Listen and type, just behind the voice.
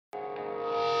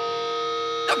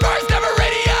The first ever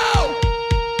radio.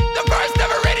 The first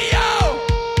ever radio.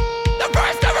 The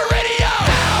first ever radio.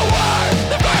 Hour.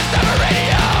 The first ever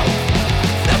radio.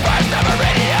 The first ever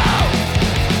radio.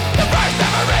 The first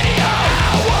ever radio.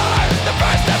 Hour. The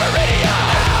first ever radio.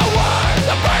 Hour.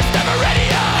 The first ever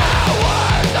radio.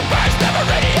 Hour. The first ever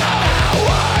radio.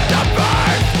 Hour. The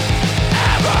first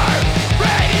ever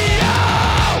radio.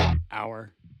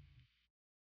 Hour.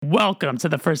 Welcome to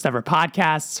the First Ever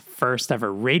Podcast's First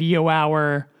Ever Radio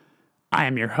Hour. I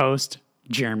am your host,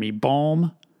 Jeremy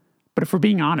Bohm. But if we're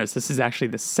being honest, this is actually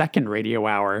the second radio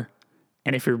hour.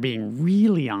 And if you're being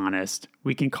really honest,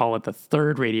 we can call it the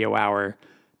third radio hour.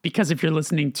 Because if you're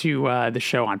listening to the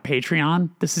show on Patreon,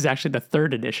 this is actually the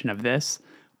third edition of this.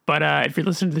 But if you're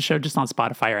listening to the show just on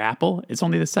Spotify or Apple, it's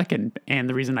only the second. And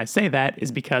the reason I say that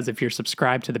is because if you're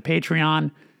subscribed to the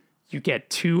Patreon, you get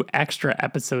 2 extra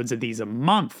episodes of these a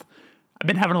month. I've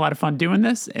been having a lot of fun doing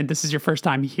this, and this is your first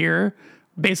time here.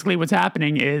 Basically, what's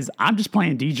happening is I'm just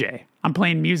playing DJ. I'm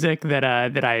playing music that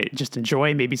I just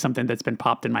enjoy, maybe something that's been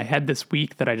popped in my head this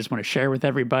week that I just want to share with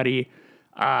everybody.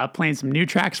 Playing some new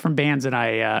tracks from bands that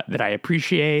I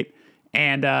appreciate,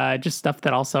 and just stuff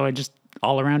that also I just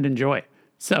all around enjoy.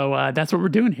 So that's what we're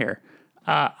doing here.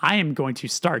 I am going to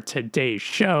start today's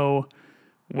show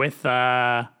with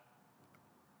a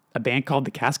band called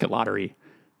The Casket Lottery.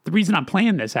 The reason I'm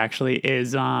playing this actually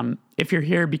is if you're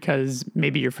here because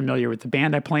maybe you're familiar with the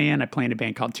band I play in a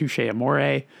band called Touche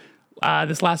Amore.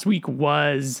 This last week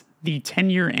was the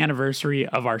 10-year anniversary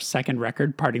of our second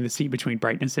record, Parting the Sea Between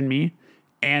Brightness and Me.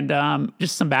 And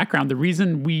just some background, the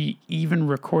reason we even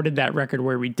recorded that record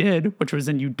where we did, which was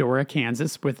in Eudora,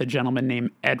 Kansas, with a gentleman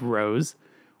named Ed Rose,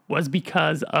 was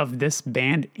because of this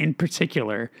band in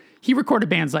particular. He recorded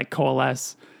bands like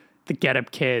Coalesce, the Get Up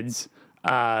Kids,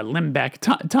 Limbeck,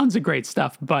 tons of great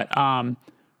stuff. But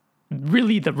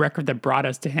really the record that brought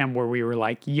us to him where we were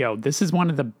like, yo, this is one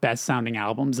of the best sounding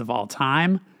albums of all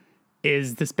time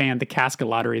is this band, The Casket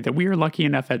Lottery, that we were lucky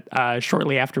enough at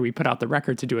shortly after we put out the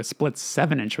record to do a split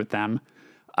 7-inch with them.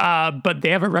 But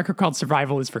they have a record called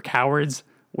Survival is for Cowards,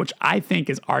 which I think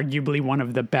is arguably one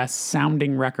of the best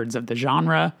sounding records of the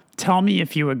genre. Tell me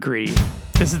if you agree.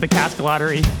 This is The Casket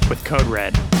Lottery with Code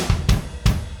Red.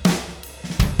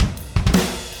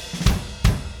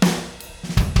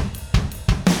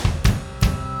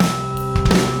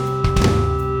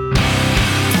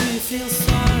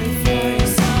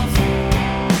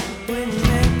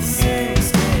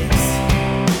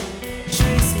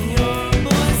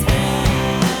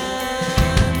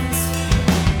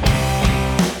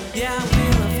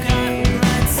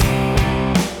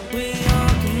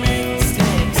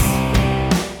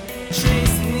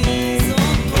 Tracing these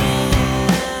old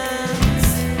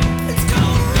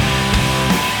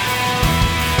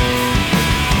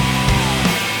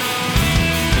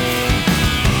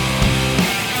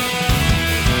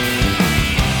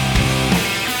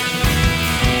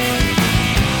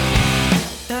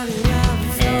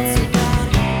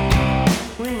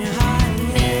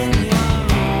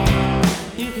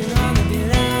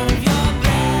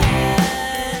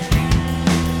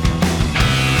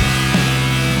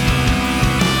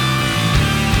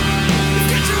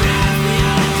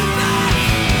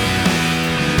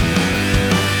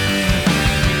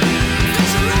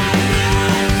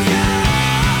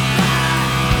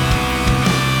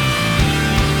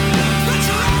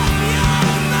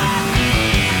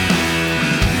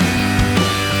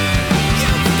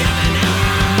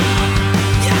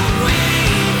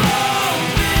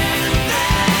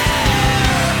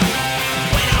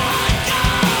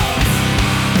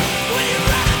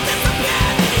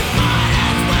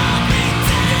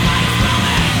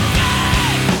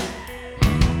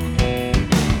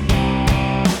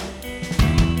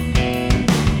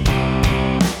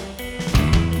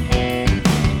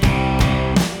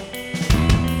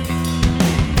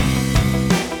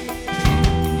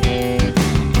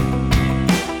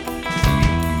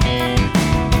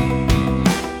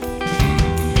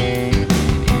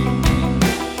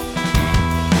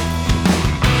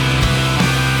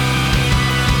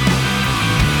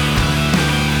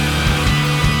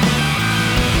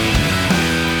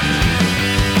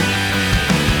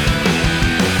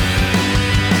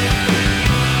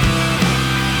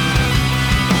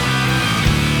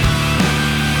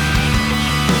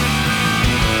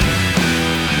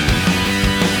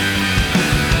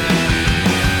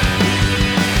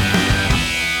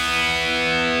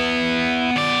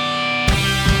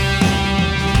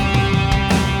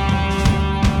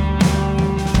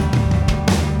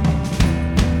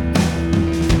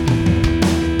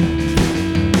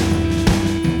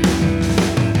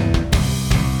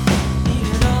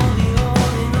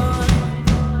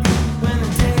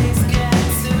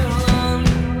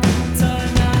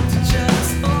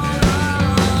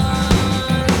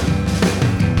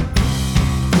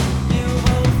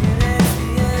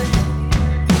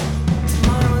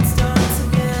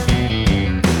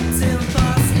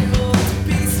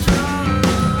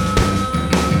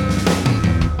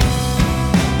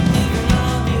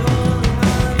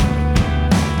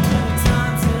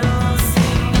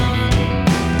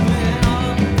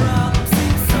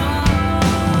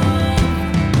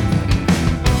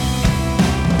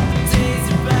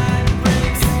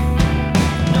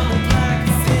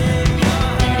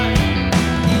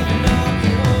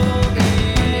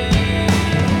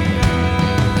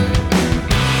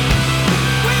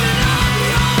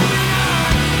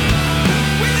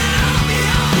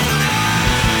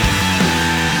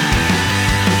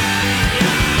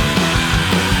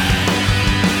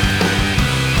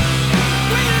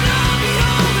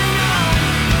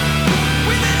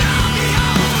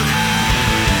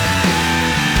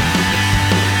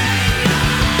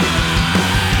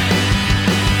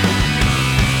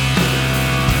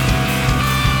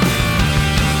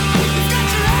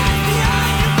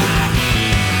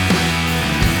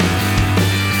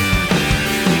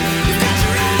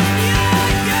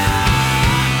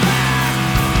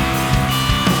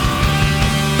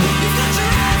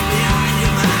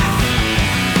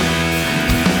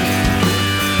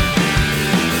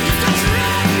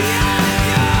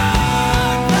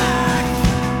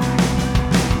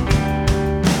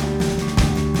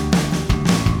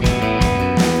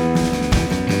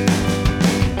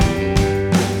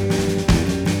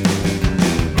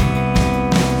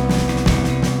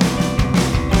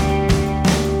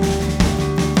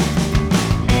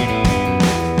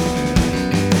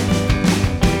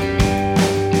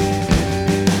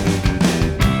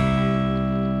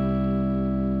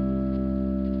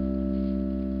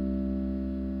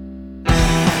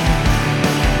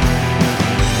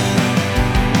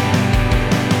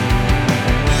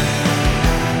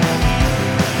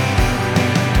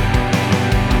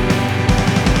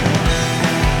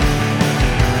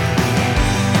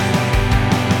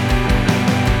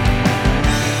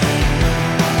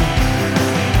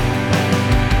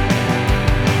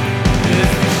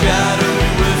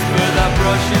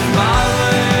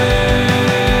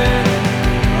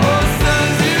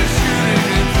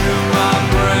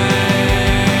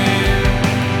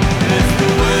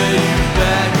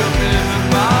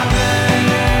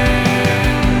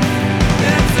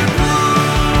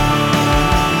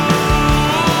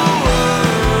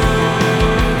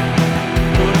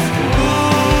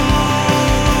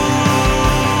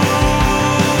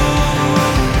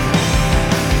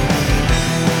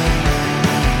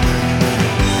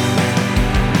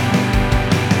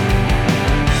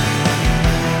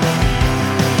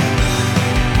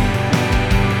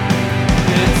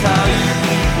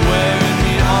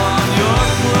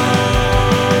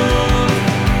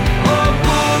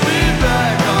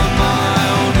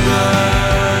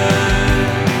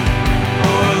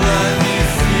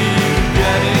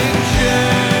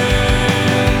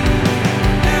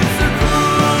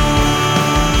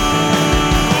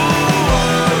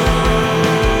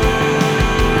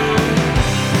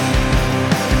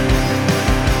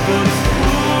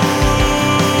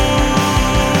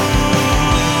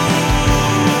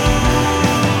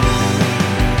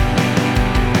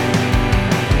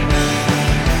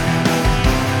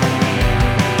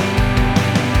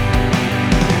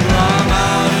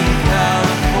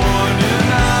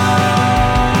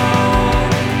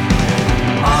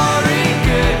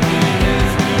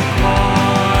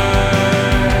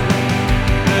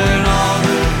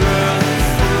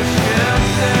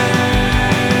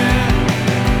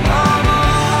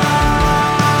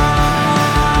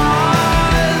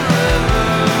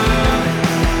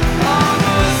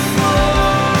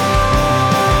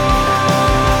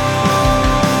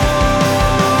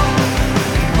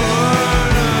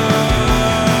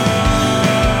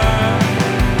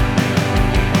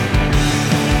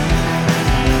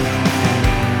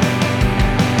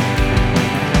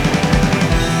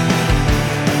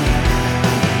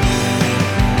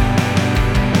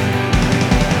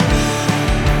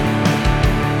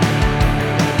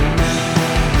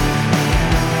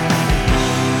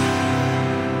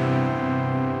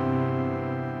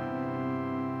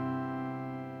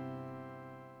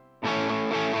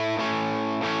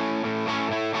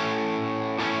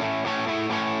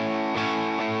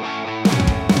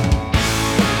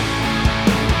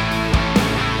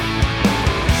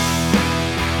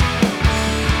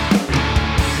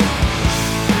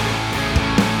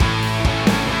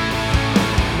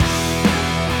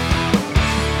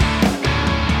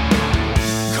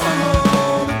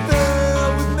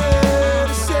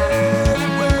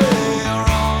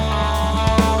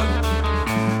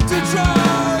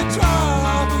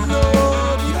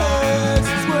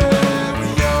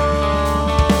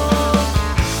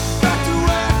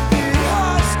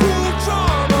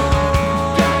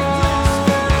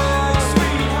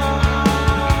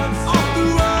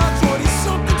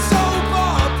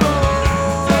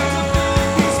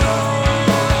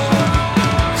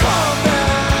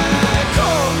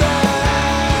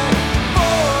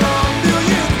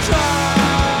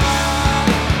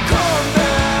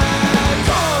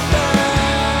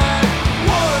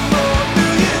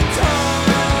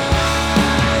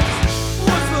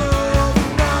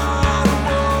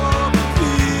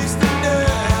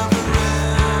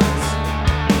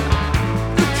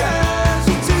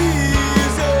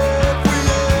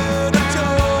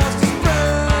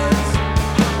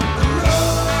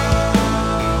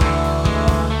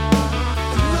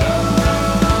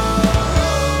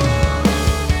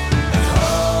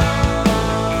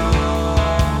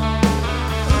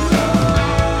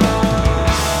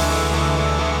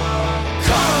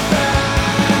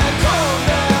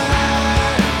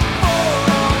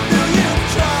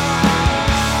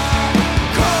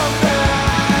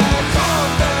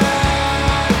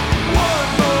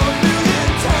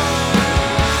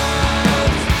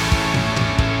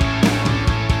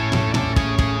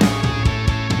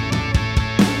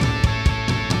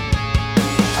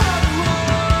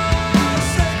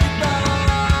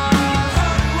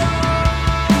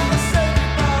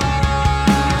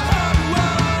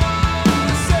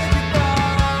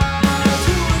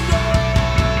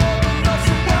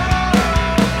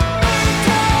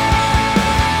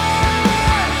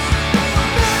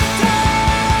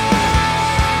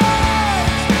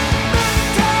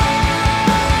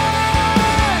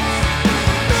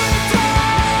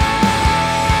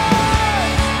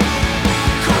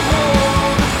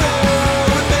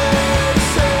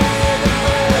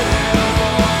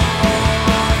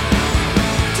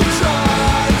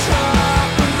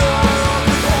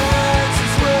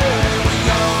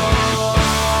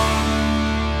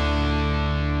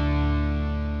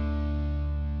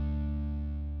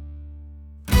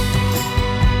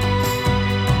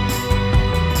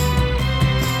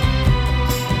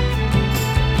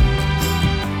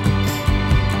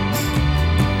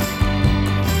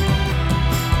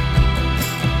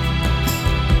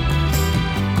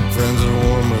Hands are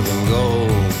warmer than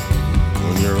gold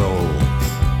when you're old.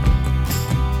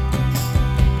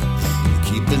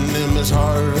 Keeping them is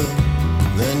harder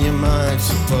than you might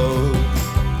suppose.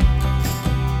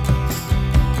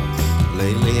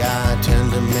 Lately I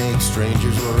tend to make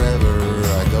strangers wherever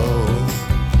I go.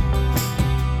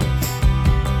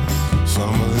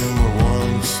 Some of them were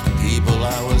once people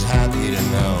I was happy to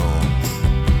know.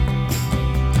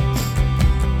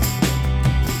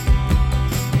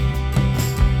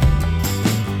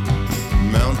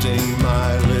 Mounting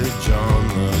mileage on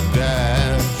the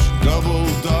dash, double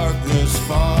darkness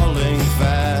falling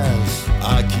fast.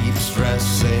 I keep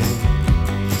stressing,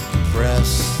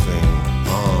 pressing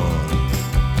on.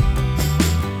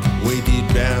 Way deep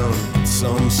down,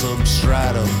 some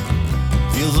substratum,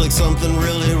 feels like something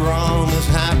really wrong has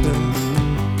happened.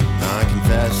 I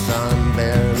confess I'm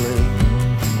barely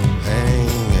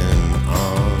hanging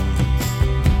on.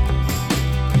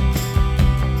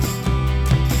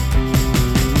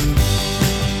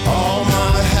 All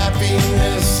my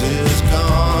happiness is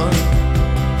gone.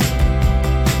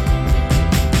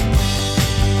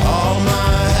 All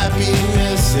my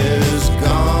happiness is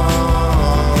gone.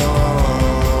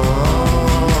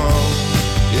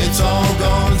 It's all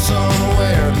gone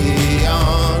somewhere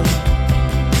beyond.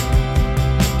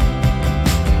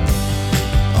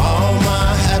 All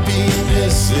my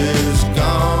happiness is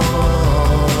gone.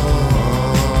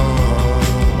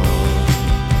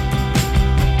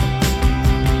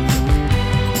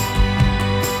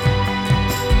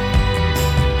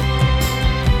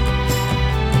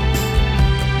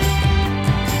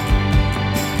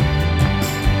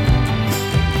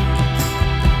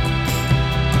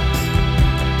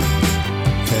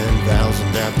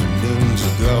 10,000 afternoons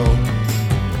ago,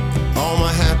 all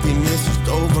my happiness just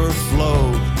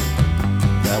overflowed.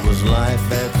 That was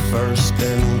life at first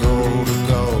and goal to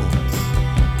go.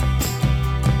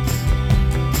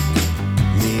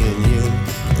 Me and you,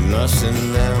 and us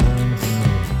and them,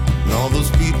 and all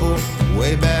those people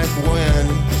way back when.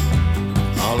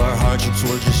 All our hardships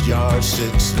were just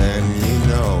yardsticks then, you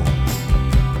know.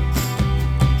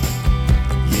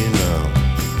 You know.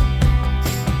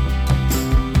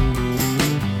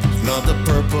 It's not the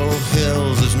purple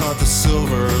hills, it's not the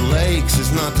silver lakes,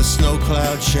 it's not the snow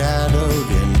cloud shadowed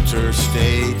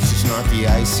interstates, it's not the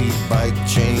icy bike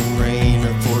chain rain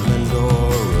of Portland,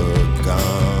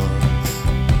 Oregon.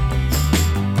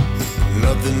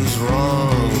 Nothing's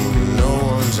wrong, no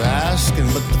one's asking,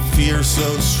 but the fear's so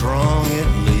strong it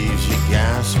leaves you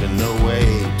gasping. No way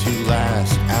to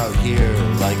last out here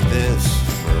like this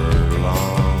for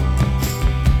long.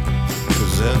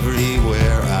 'Cause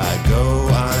everywhere I go,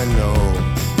 I know.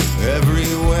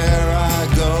 Everywhere I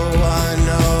go, I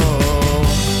know.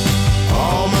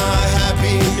 All my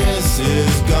happiness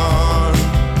is gone.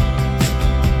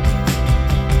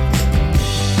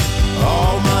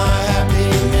 All my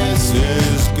happiness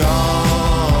is gone.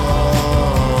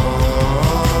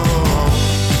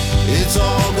 It's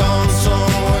all gone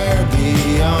somewhere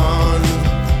beyond.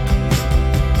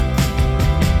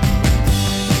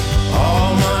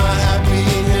 All my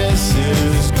happiness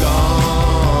is gone.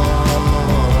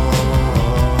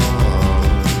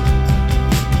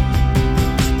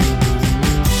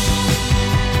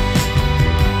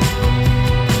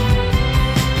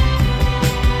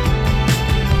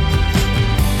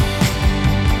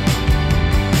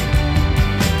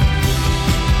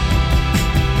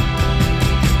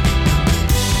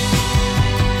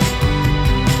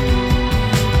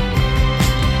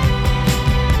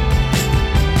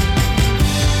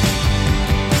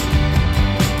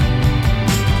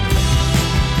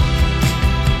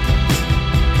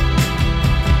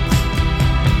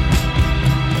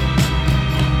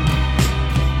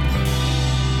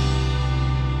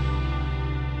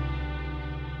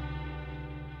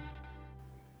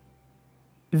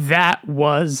 That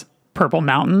was Purple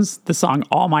Mountains, the song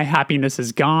All My Happiness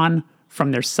Is Gone,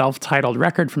 from their self-titled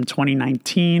record from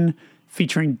 2019,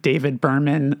 featuring David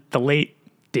Berman, the late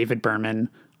David Berman,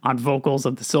 on vocals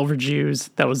of the Silver Jews.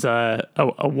 That was a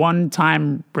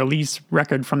one-time release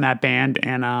record from that band,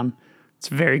 and it's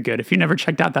very good. If you never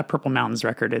checked out that Purple Mountains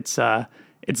record, it's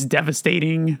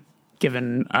devastating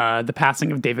given the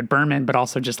passing of David Berman, but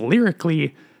also just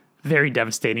lyrically very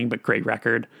devastating, but great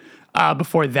record.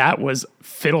 Before that was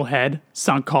Fiddlehead,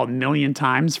 song called Million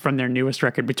Times from their newest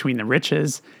record, Between the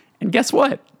Riches. And guess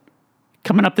what?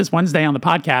 Coming up this Wednesday on the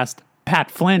podcast, Pat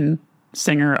Flynn,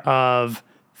 singer of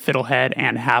Fiddlehead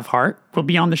and Have Heart, will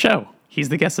be on the show. He's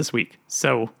the guest this week,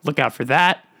 so look out for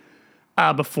that.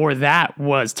 Before that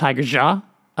was Tiger Jah,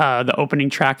 the opening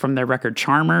track from their record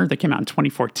Charmer that came out in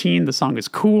 2014. The song is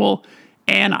cool.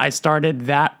 And I started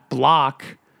that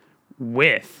block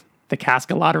with The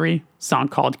Casket Lottery, song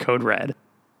called Code Red.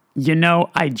 You know,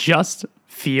 I just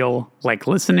feel like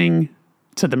listening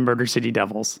to the Murder City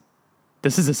Devils.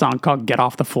 This is a song called Get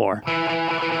Off the Floor.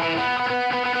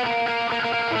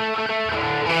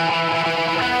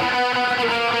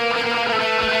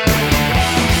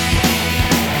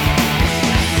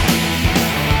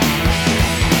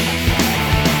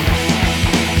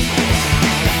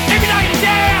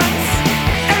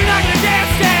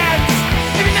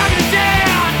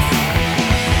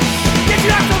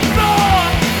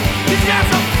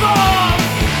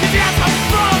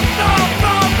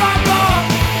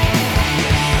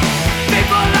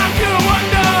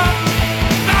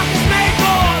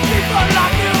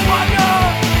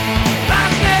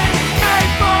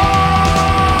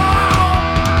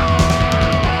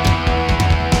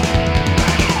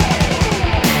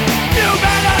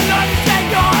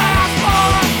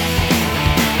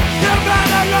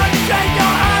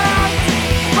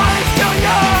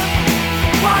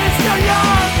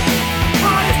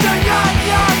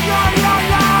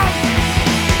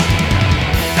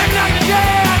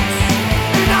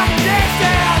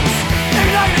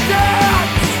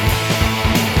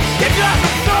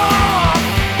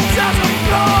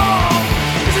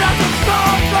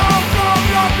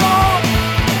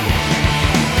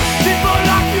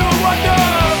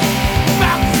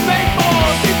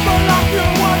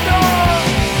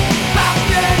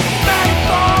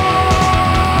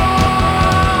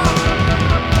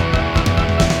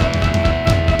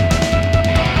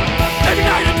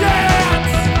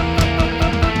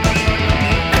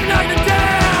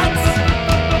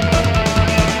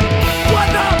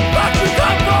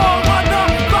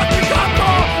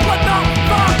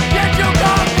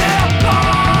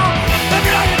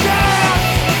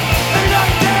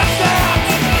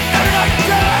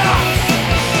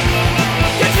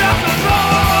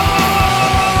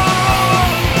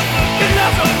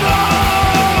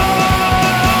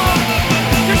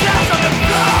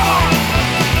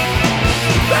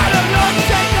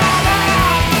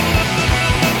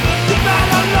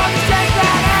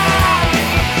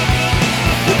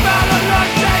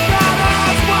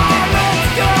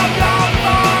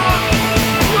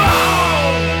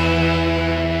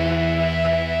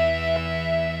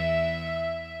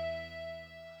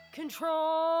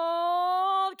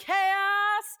 Controlled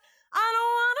chaos. I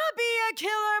don't wanna be a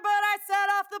killer, but I set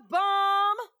off the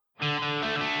bomb.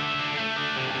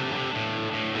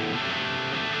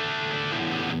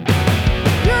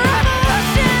 Your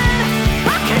evolution,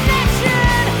 a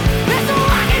connection. It's a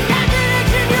walking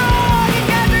contradiction. Your walking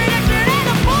contradiction in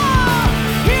the fall.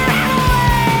 You ran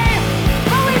away,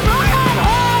 but we brought up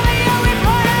holy. Yeah, we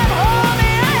brought up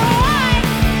holy.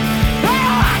 I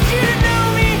want you to know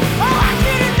me. I want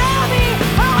you to know me.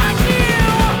 I want you.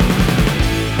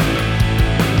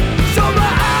 So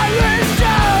my Irish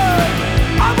shirt,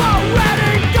 I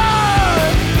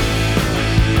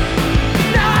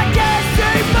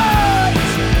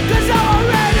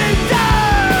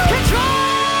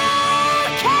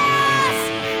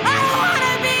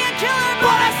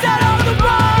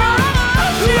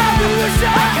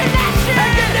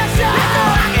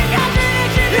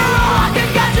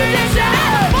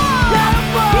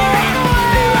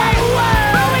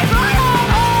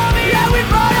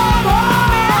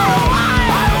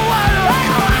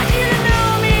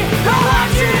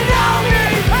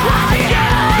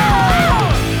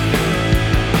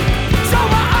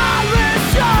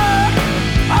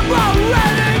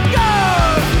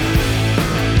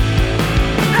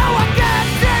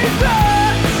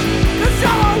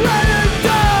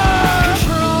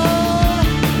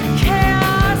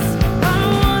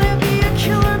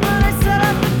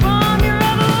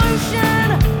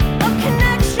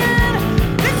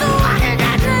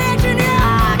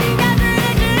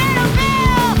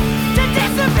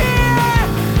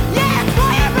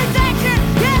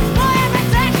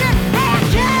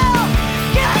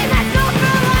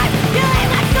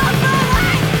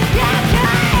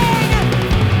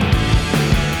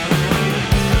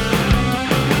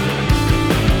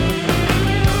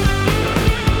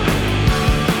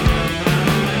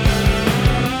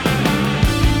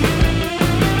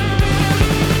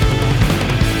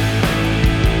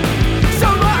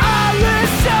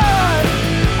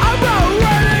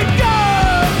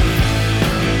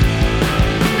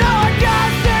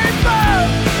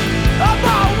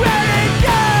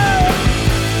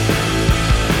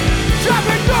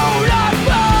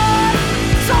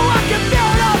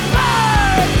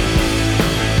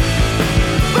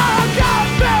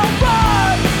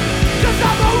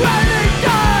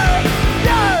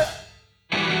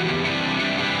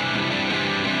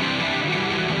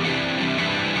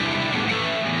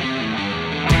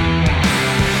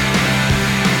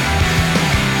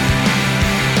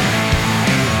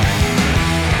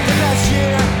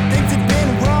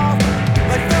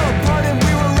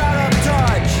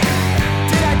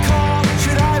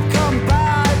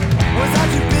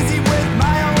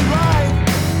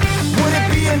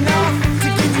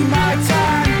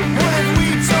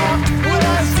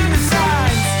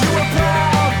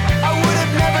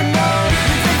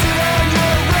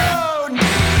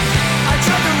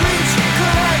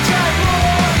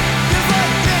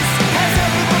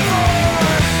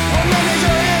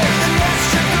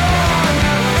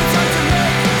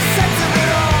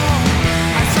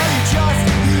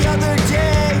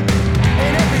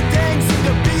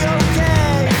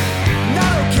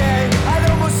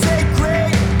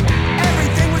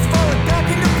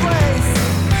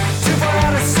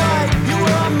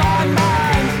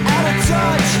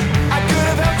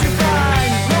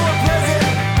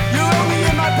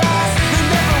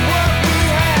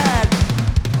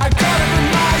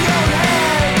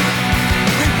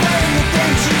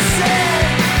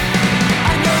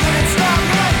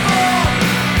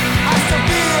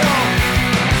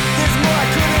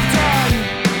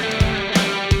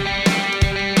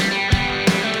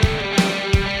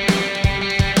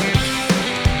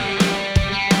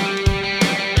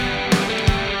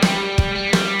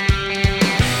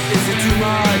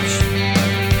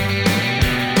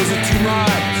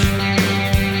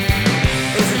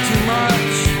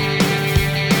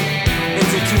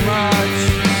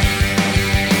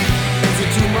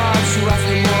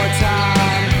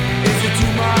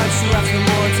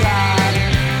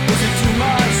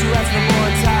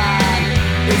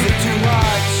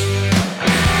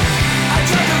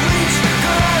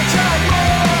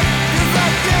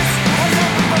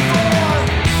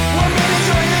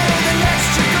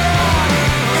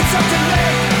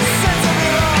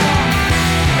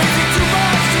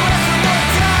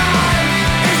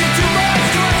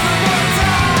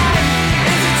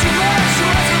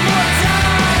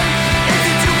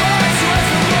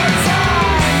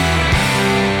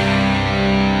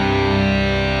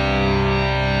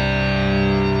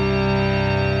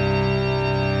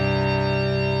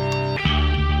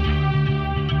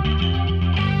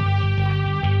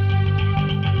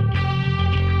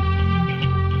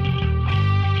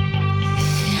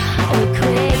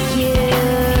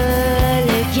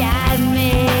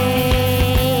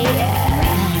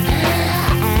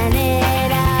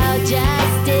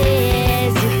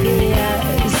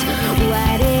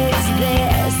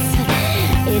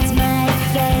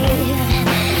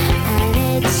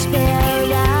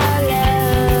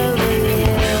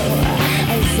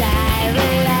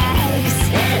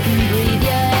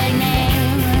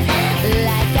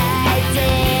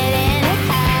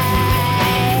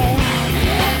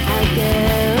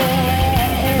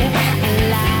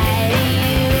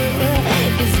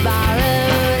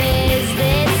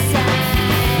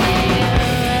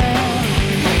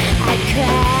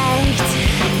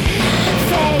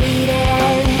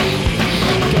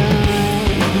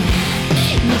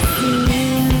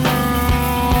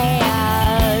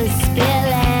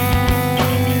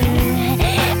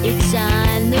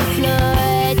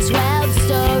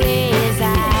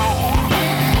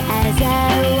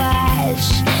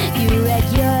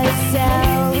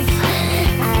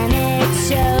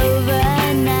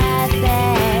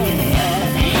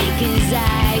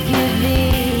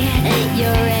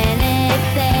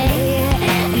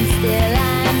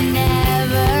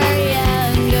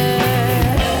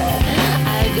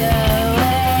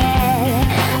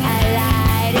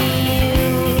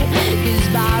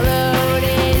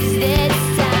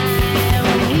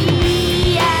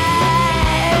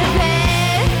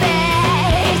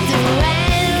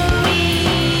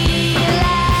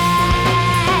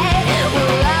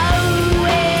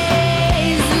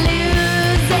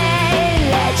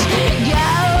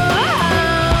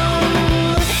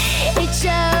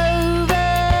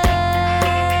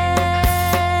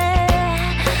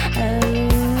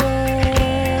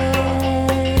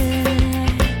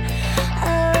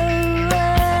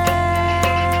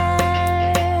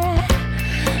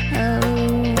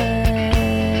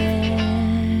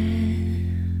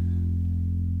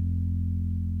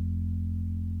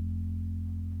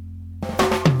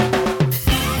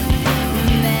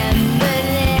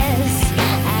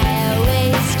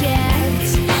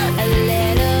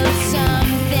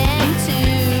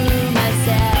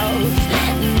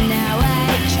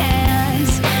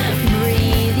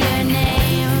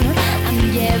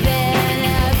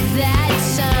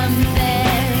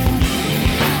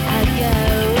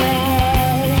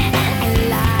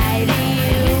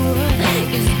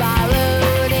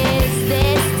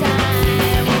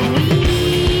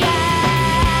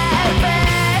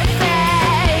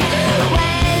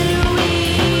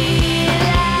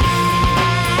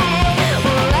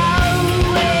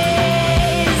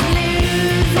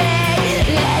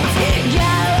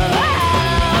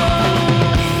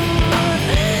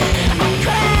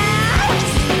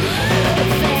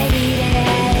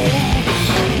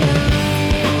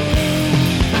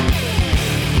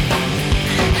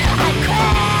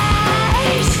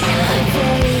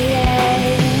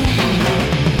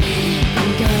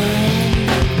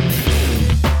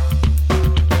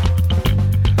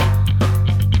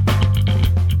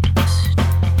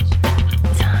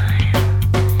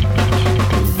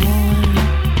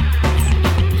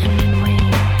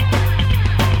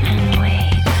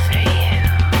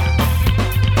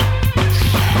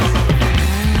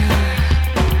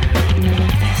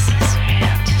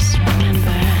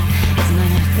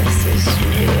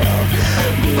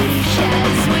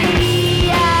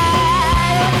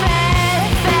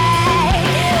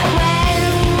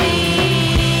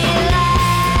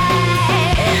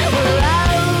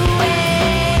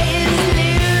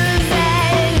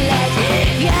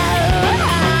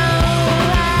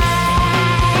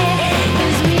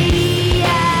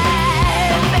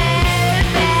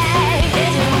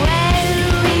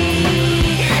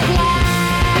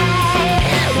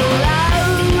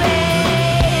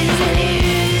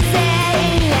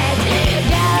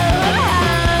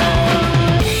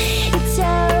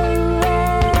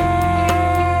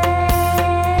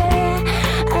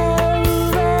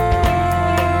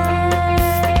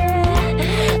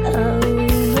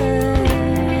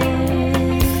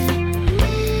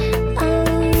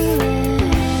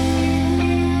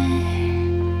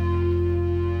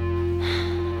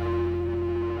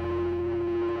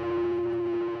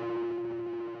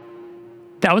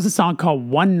That was a song called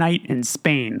One Night in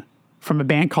Spain from a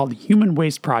band called Human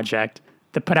Waste Project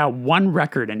that put out one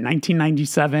record in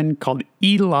 1997 called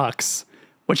Elux,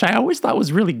 which I always thought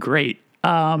was really great.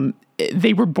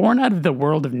 They were born out of the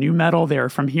world of nu metal. They were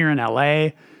from here in LA.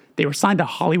 They were signed to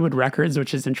Hollywood Records,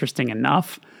 which is interesting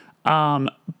enough.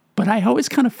 But I always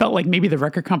kind of felt like maybe the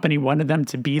record company wanted them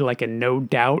to be like a No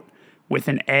Doubt with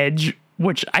an edge,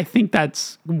 which I think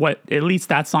that's what at least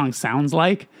that song sounds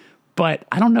like. But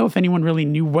I don't know if anyone really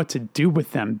knew what to do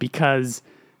with them because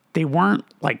they weren't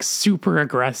like super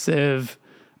aggressive.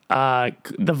 The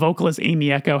vocalist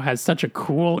Amy Echo has such a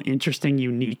cool, interesting,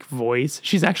 unique voice.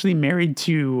 She's actually married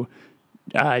to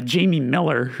Jamie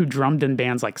Miller, who drummed in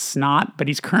bands like Snot, but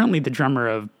he's currently the drummer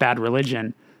of Bad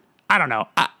Religion. I don't know.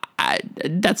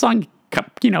 That song,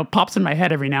 pops in my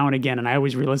head every now and again, and I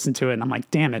always re-listen to it, and I'm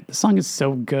like, damn it, the song is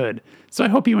so good. So I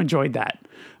hope you enjoyed that.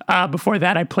 Before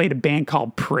that, I played a band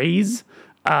called Praise.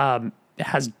 It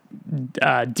has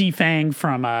D-Fang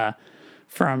from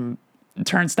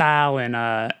Turnstile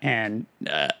and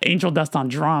Angel Dust on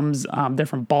drums. They're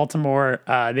from Baltimore.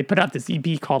 They put out this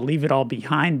EP called Leave It All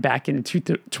Behind back in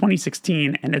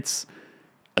 2016, and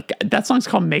that song's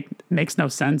called Makes No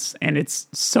Sense, and it's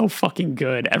so fucking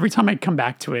good. Every time I come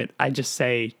back to it, I just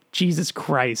say, Jesus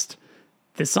Christ,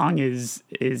 this song is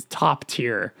top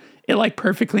tier. It like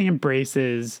perfectly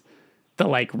embraces the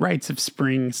like Rites of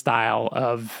Spring style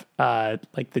of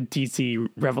like the DC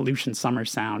Revolution summer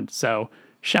sound. So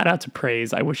shout out to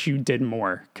Praise. I wish you did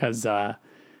more because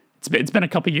it's been a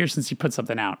couple years since you put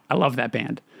something out. I love that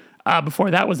band. Before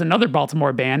that was another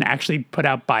Baltimore band actually put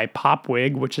out by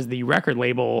Popwig, which is the record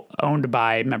label owned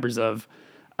by members of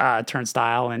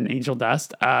Turnstile and Angel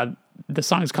Dust. The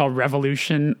song is called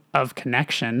Revolution of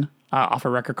Connection off a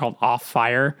record called Off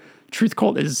Fire. Truth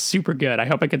Cult is super good. I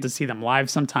hope I get to see them live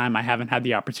sometime. I haven't had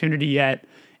the opportunity yet.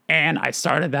 And I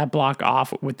started that block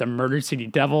off with the Murder City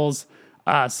Devils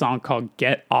song called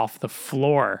Get Off the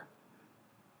Floor.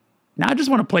 Now I just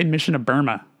want to play Mission of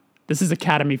Burma. This is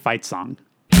Academy Fight Song.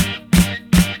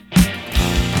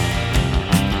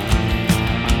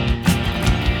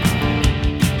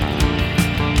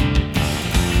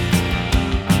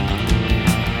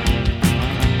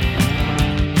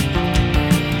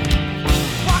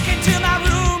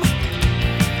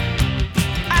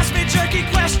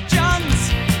 Close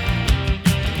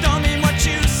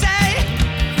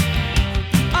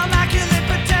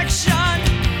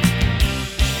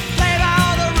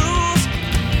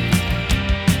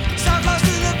to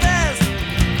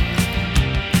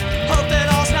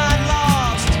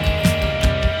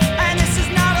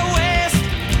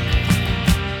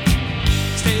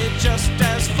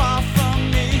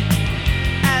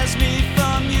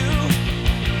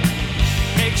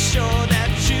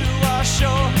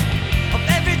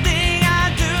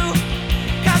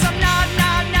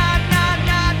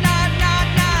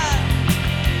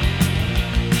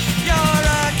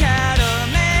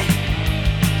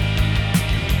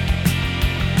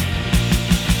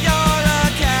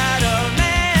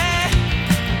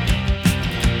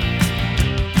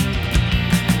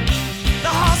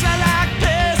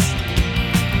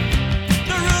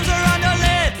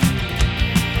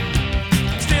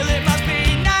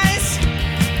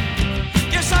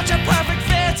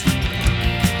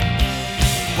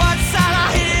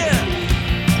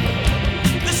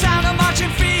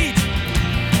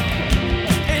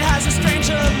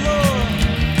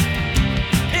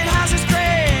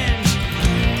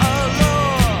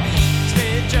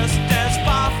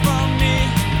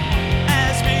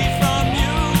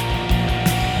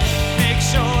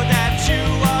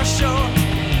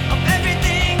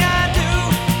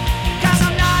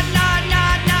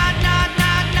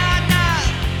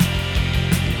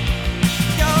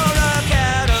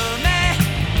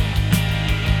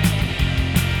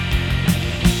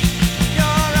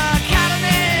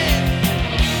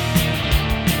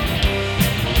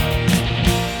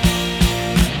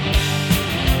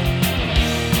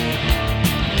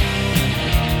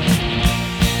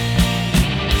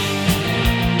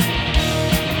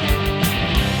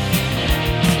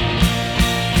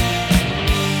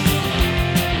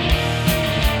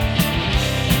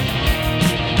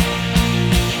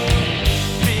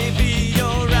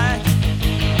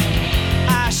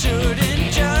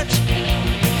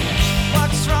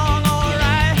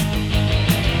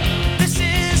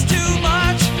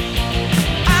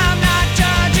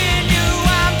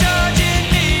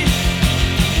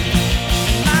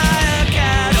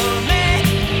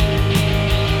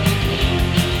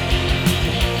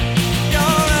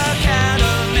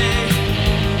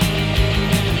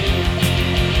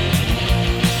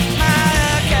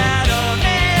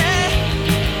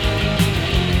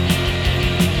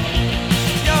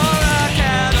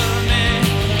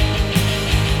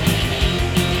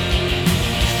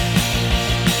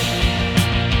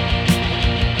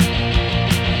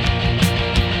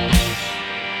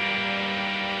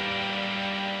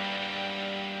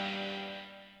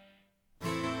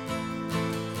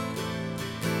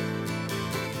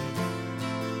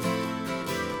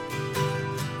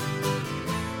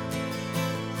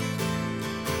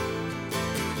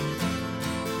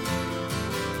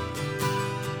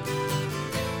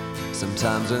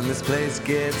Sometimes when this place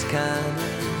gets kinda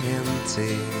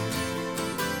empty,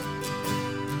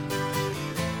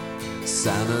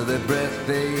 sound of their breath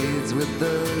fades with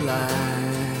the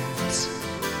light.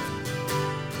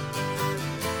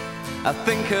 I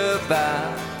think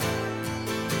about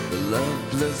the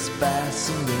loveless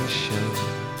fascination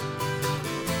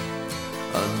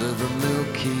under the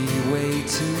Milky Way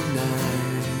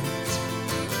tonight.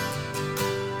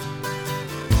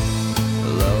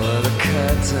 Lower the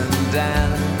curtain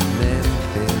down,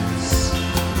 Memphis.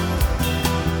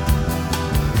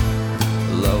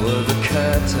 Lower the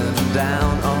curtain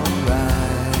down,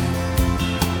 alright.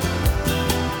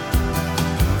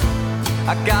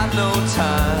 I got no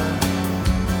time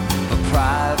for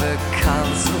private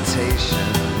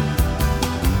consultation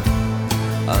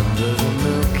under the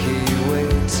Milky Way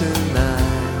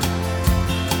tonight.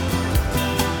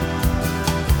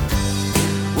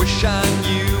 Wish I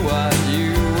knew what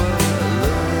you were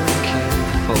looking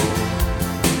for.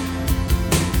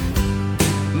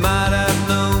 Might have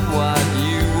known what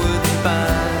you would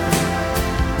find.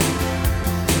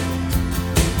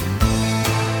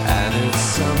 And it's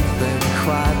something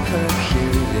quite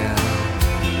peculiar,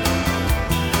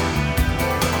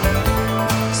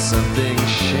 something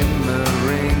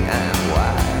shimmering and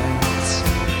white.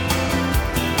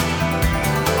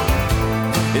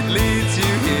 It leads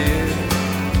you here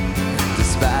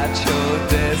despite your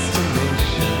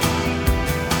destination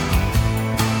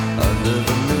under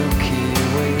the Milky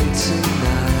Way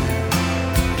tonight.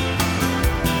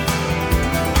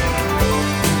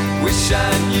 Wish I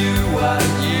knew what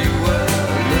you were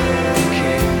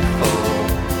looking for.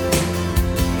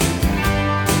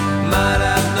 Might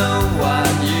have known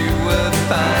what you would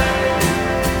find.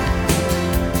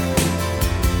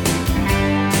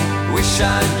 Wish I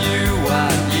knew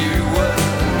what you were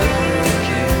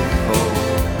looking for.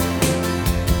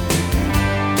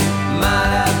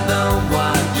 Might have known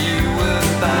what you would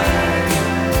find.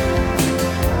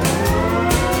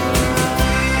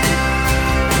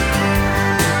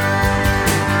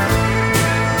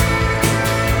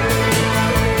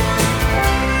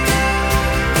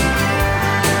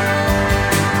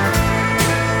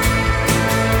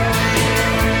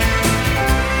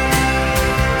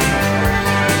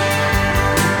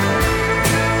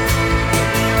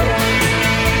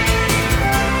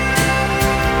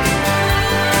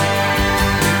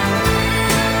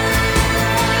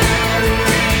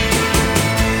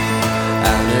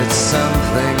 And it's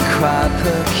something quite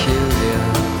peculiar,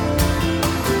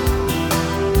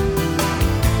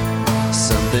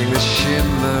 something that's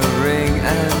shimmering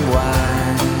and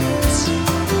white.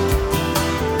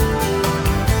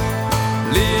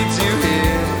 Leads you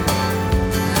here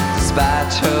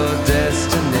despite your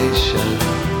destination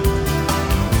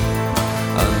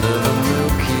under the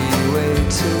Milky Way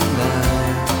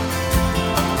tonight.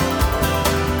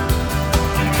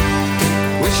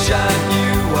 Wish I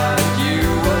knew what you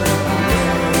were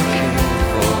looking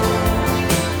for.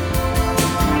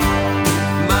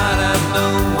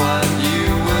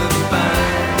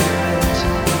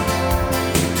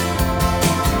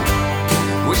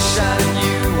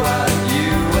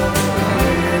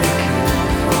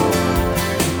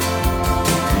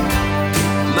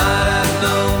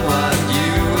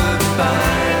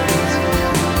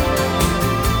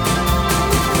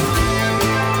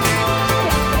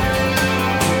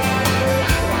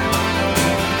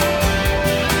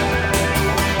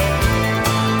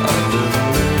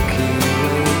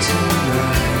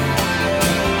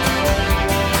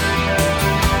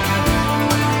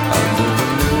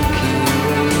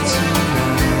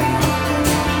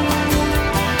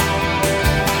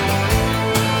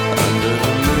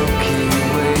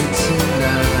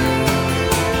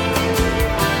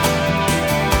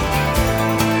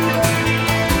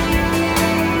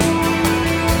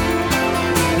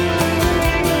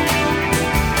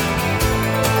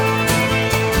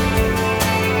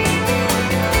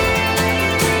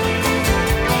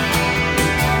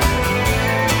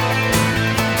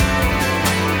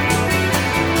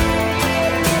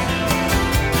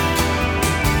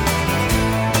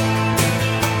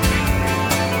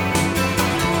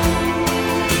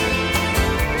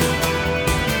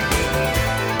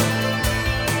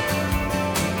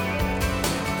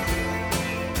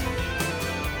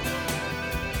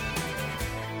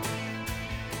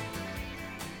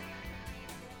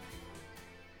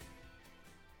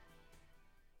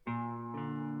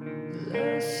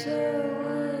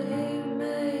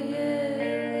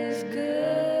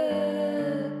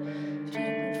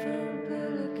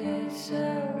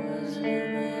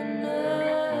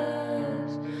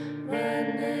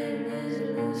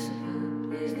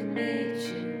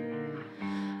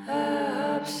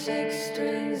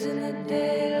 days in the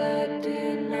daylight, do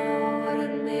you know what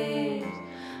it means?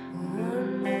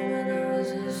 One moment I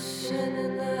was a sin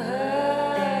in the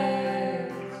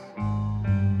heights.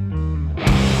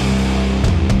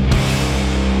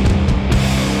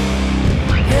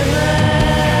 And I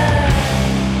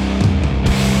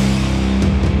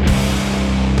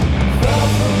fall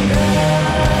from God.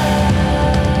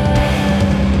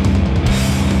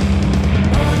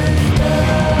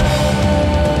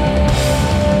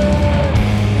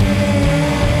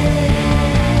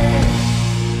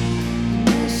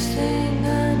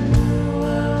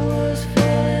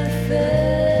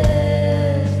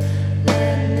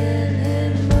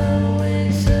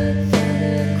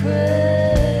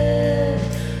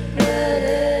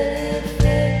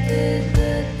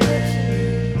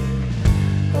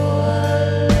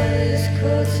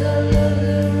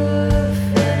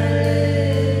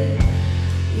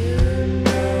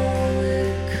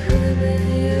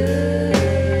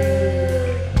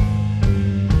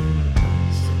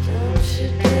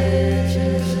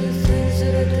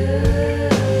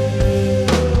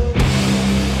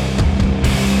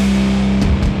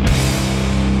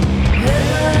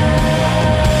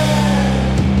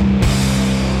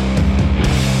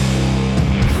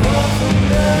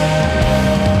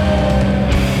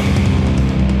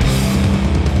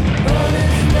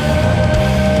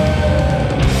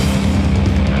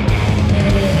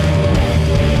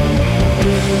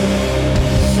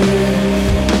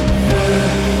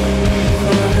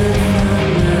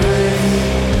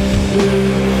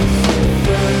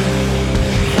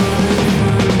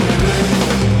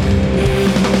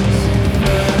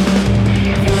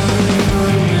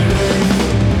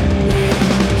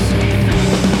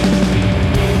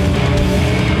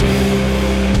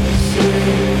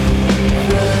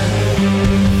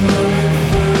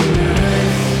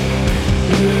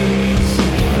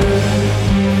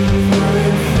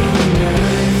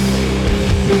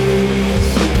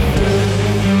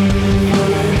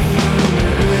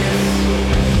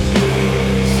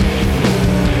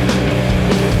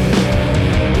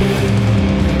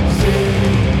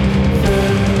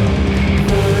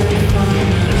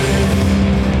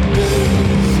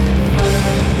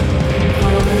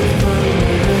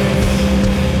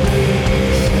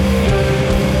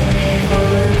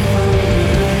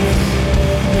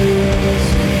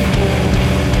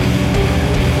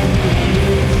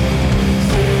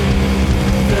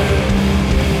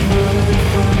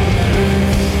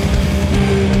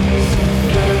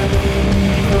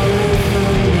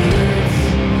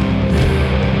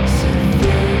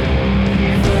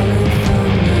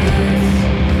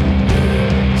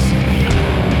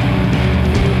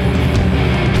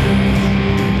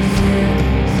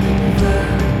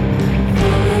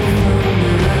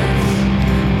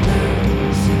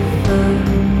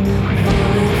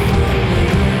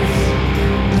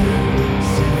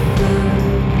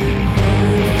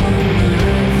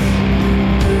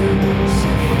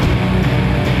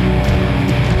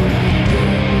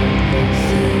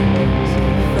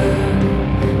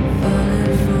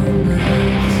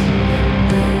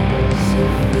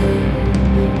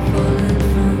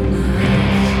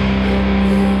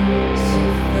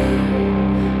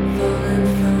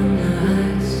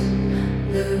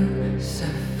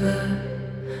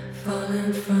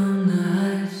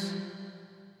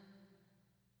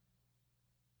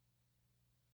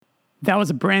 That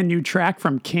was a brand new track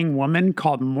from King Woman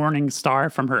called Morning Star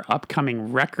from her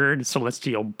upcoming record,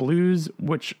 Celestial Blues,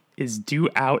 which is due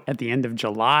out at the end of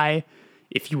July.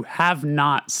 If you have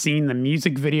not seen the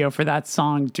music video for that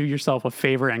song, do yourself a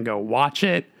favor and go watch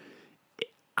it.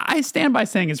 I stand by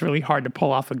saying it's really hard to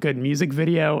pull off a good music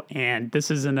video, and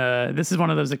this is one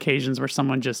of those occasions where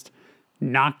someone just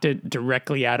knocked it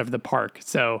directly out of the park.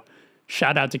 So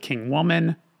shout out to King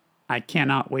Woman. I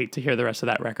cannot wait to hear the rest of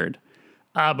that record.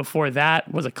 Before that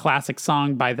was a classic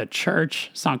song by The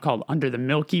Church, a song called Under the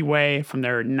Milky Way from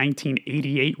their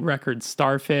 1988 record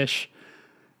Starfish.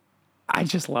 I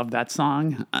just love that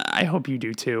song. I hope you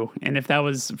do too. And if that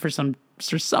was for some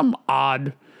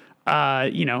odd,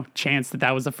 chance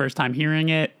that was the first time hearing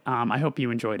it, I hope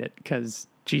you enjoyed it because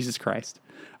Jesus Christ.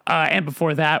 And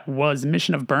before that was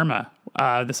Mission of Burma,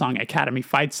 the song Academy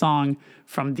Fight Song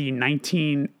from the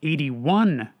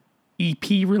 1981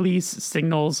 EP release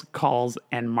Signals, Calls,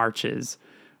 and Marches,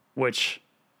 which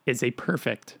is a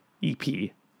perfect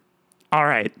EP. All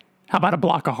right, how about a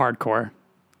block of hardcore?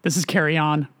 This is Carry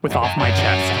On with Off My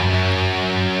Chest.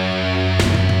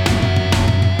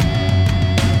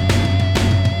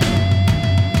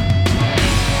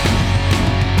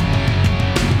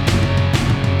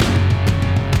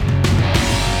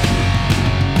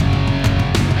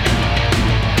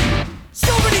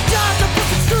 So many times I put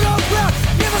the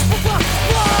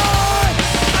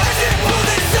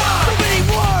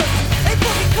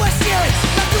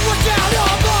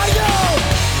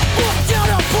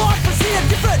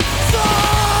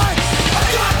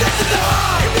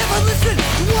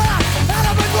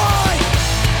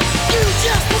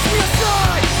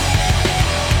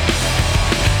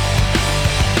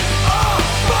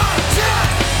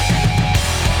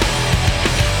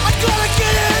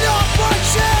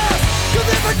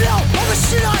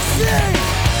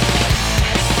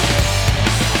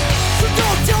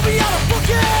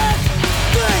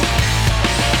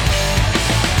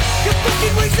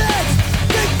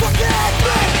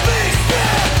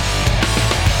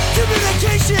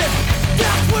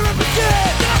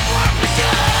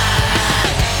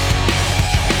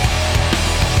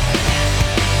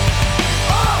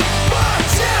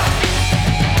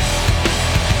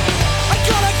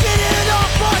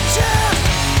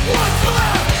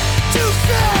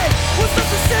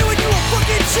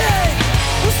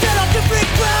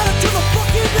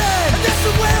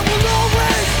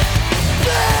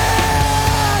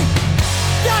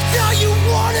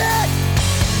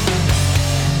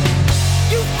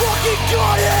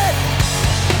got it!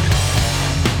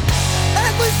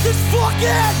 At least it's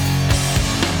fucking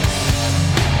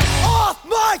off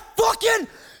my fucking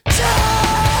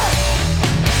chest!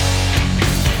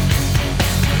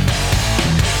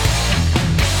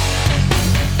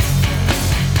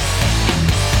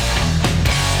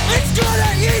 It's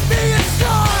gonna eat me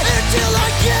inside until I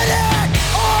get it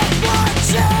off my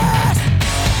chest!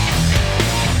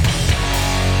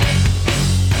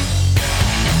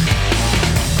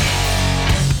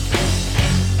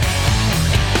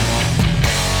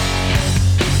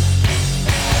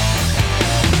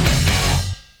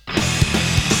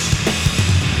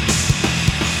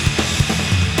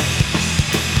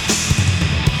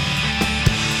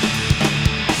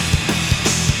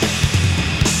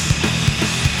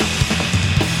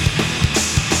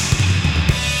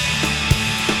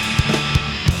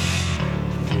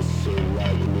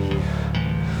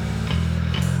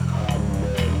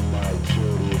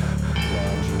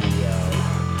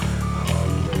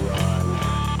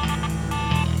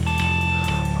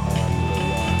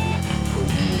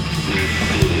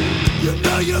 You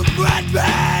know you read me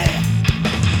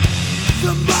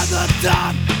some other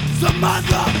time, some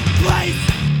other place,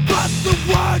 but the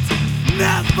words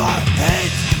never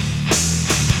hit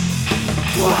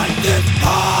quite this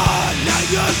hard. Now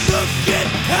you're looking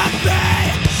at me,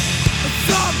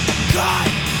 some kind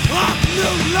of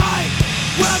new light.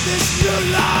 Well, this new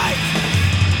light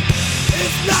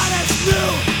is not as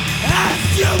new as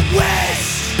you wish.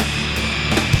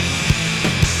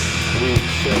 We've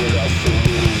showed us a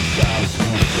million times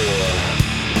before.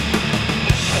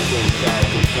 I think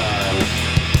 1,000 times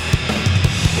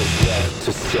is left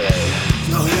to say.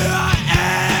 So here I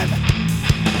am,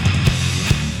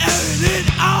 airing it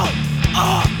out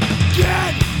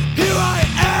again. Here I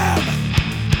am,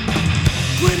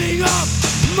 cleaning up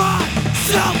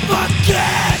myself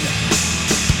again.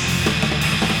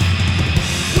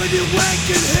 When you wake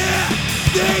and hear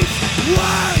these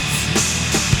words,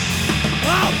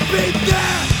 I'll be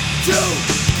there to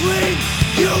clean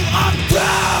you up too.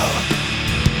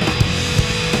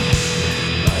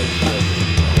 I just hope it's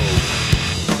not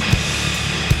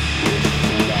in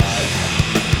vain.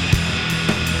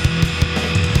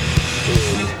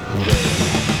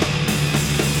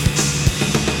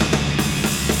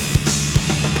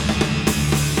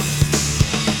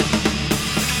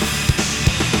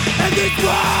 And these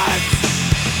words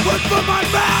went from my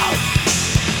mouth.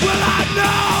 Well, I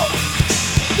know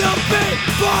they'll be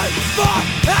forever,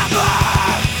 forever,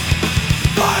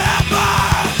 forever,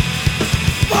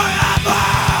 forever.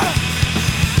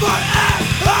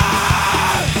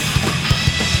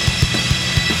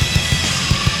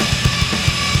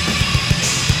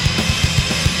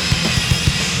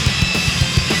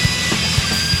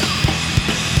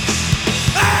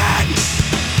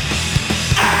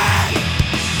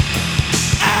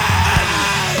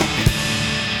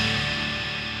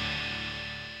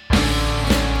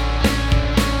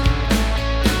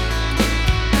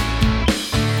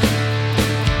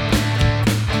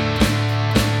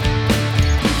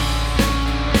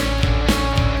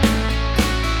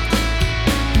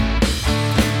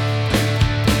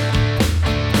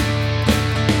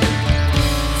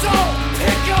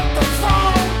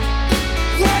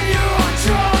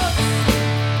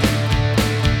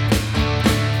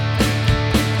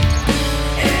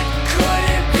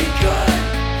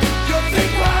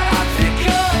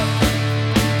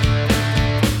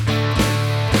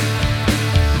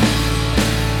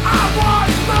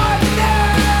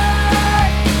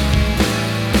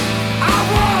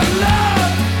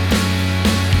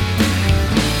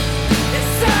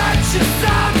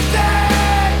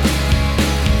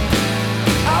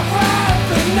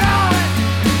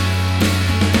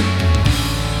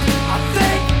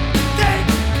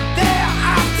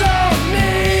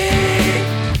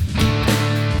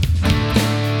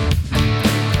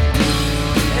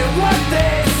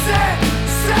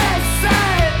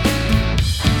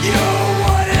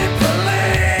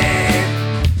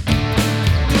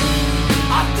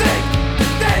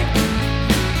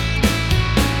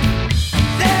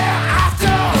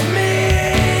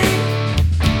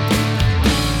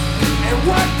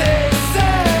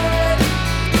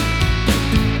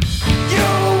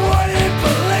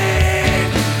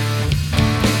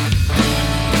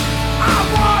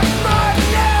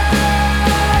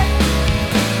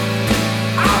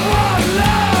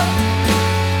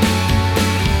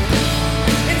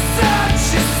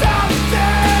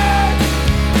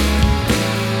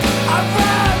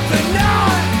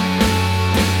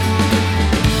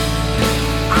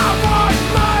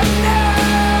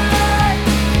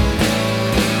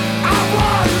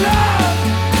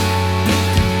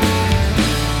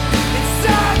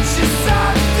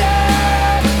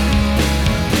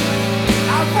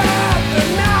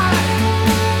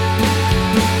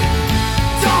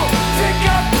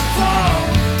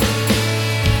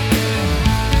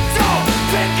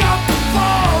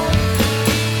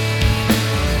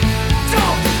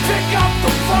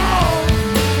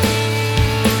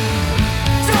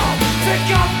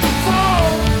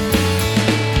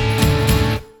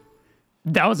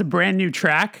 was a brand new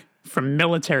track from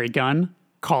Military Gun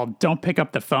called Don't Pick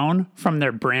Up the Phone from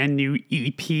their brand new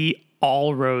EP,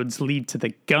 All Roads Lead to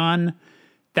the Gun.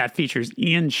 That features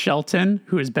Ian Shelton,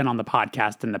 who has been on the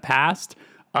podcast in the past,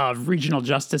 of Regional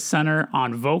Justice Center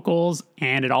on vocals,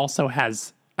 and it also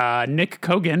has Nick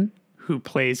Cogan, who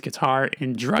plays guitar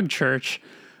in Drug Church,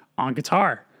 on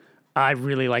guitar. I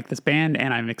really like this band,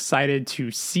 and I'm excited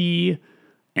to see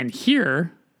and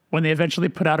hear when they eventually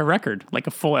put out a record, like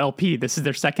a full LP. This is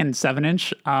their second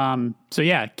 7-inch. So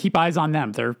yeah, keep eyes on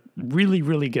them. They're really,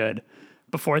 really good.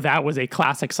 Before that was a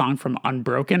classic song from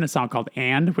Unbroken, a song called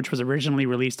And, which was originally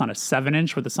released on a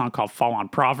 7-inch with a song called Fall on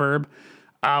Proverb.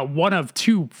 One of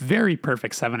two very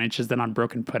perfect 7-inches that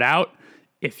Unbroken put out.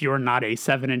 If you're not a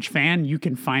 7-inch fan, you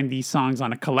can find these songs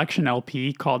on a collection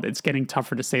LP called It's Getting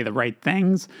Tougher to Say the Right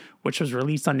Things, which was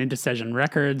released on Indecision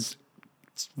Records.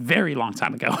 It's a very long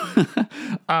time ago.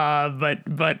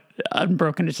 But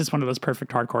Unbroken is just one of those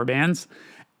perfect hardcore bands.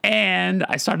 And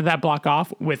I started that block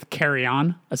off with Carry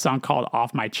On, a song called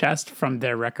Off My Chest from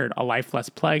their record A Life Less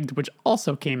Plagued, which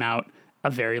also came out a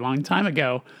very long time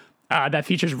ago. That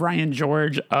features Ryan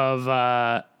George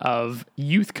of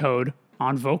Youth Code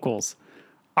on vocals.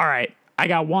 All right, I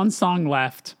got one song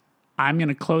left. I'm going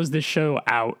to close this show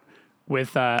out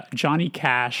with Johnny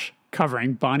Cash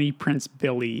covering Bonnie Prince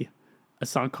Billy, a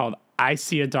song called I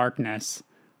See a Darkness.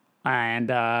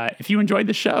 And if you enjoyed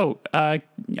the show,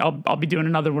 I'll be doing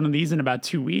another one of these in about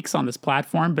 2 weeks on this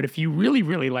platform. But if you really,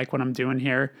 really like what I'm doing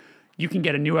here, you can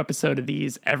get a new episode of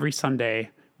these every Sunday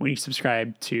when you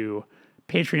subscribe to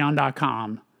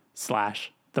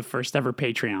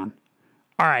patreon.com/thefirsteverpatreon.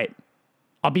 All right.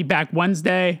 I'll be back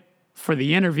Wednesday for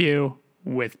the interview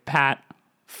with Pat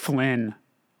Flynn.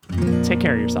 Take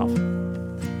care of yourself.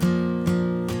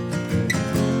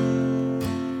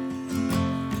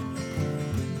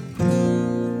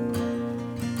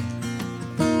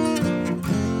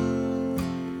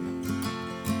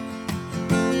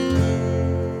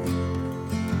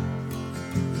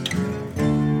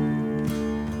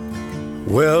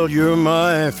 Well, you're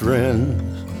my friend,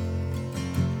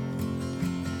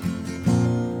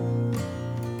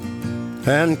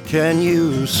 and can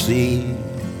you see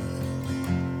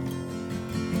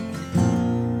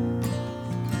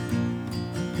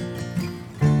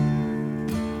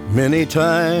many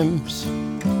times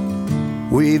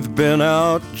we've been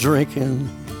out drinking,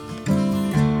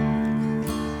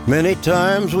 many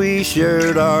times we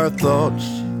shared our thoughts.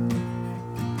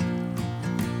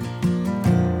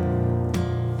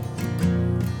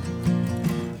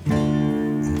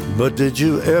 But did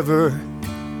you ever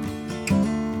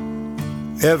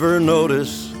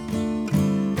notice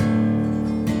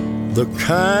the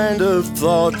kind of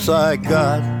thoughts I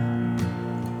got?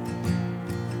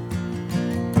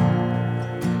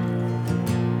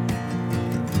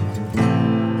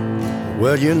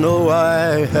 Well, you know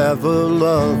I have a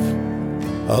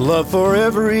love for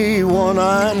everyone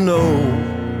I know.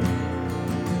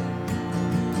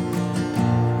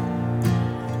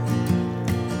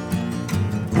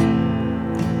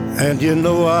 And you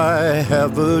know I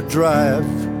have a drive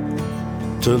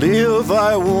to live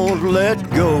I won't let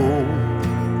go.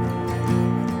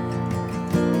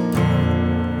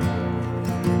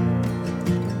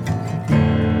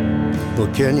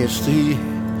 But can you see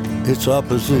its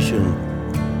opposition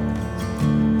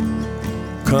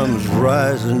comes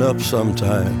rising up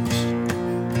sometimes?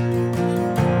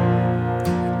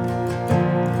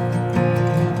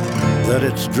 That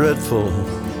it's dreadful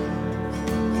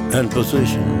and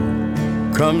position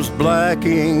comes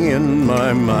blacking in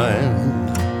my mind,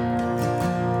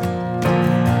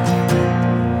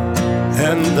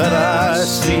 and that I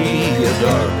see a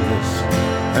darkness,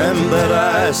 and that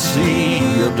I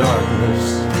see a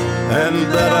darkness,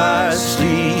 and that I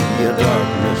see a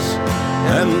darkness,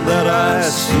 and that I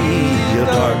see a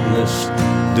darkness.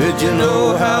 Did you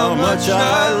know how much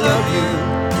I love you?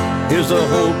 Here's a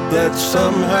hope that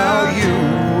somehow you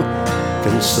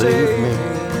can save me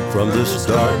from this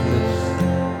darkness.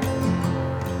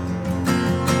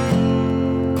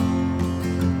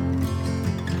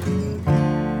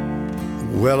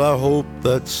 Well, I hope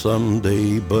that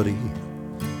someday, buddy,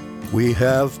 we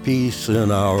have peace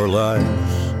in our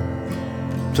lives,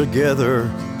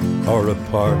 together or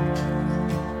apart,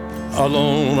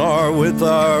 alone or with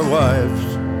our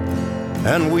wives,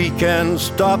 and we can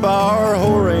stop our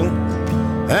whoring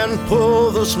and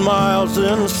pull the smiles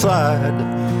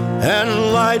inside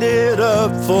and light it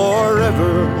up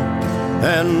forever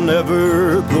and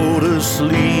never go to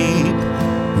sleep.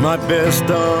 My best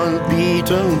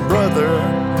unbeaten brother,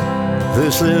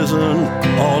 this isn't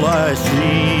all I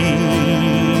see.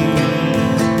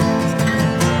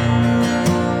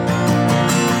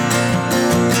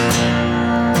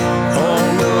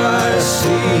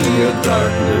 a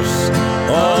darkness.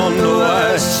 Oh no,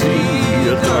 I see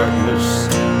a darkness.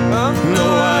 No,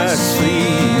 I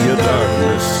see a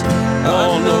darkness.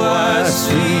 Oh no, I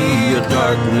see a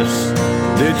darkness.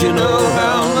 Did you know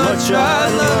how much I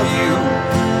love you?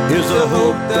 Here's a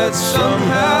hope that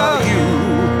somehow you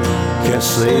can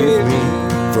save me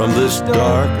from this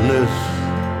darkness.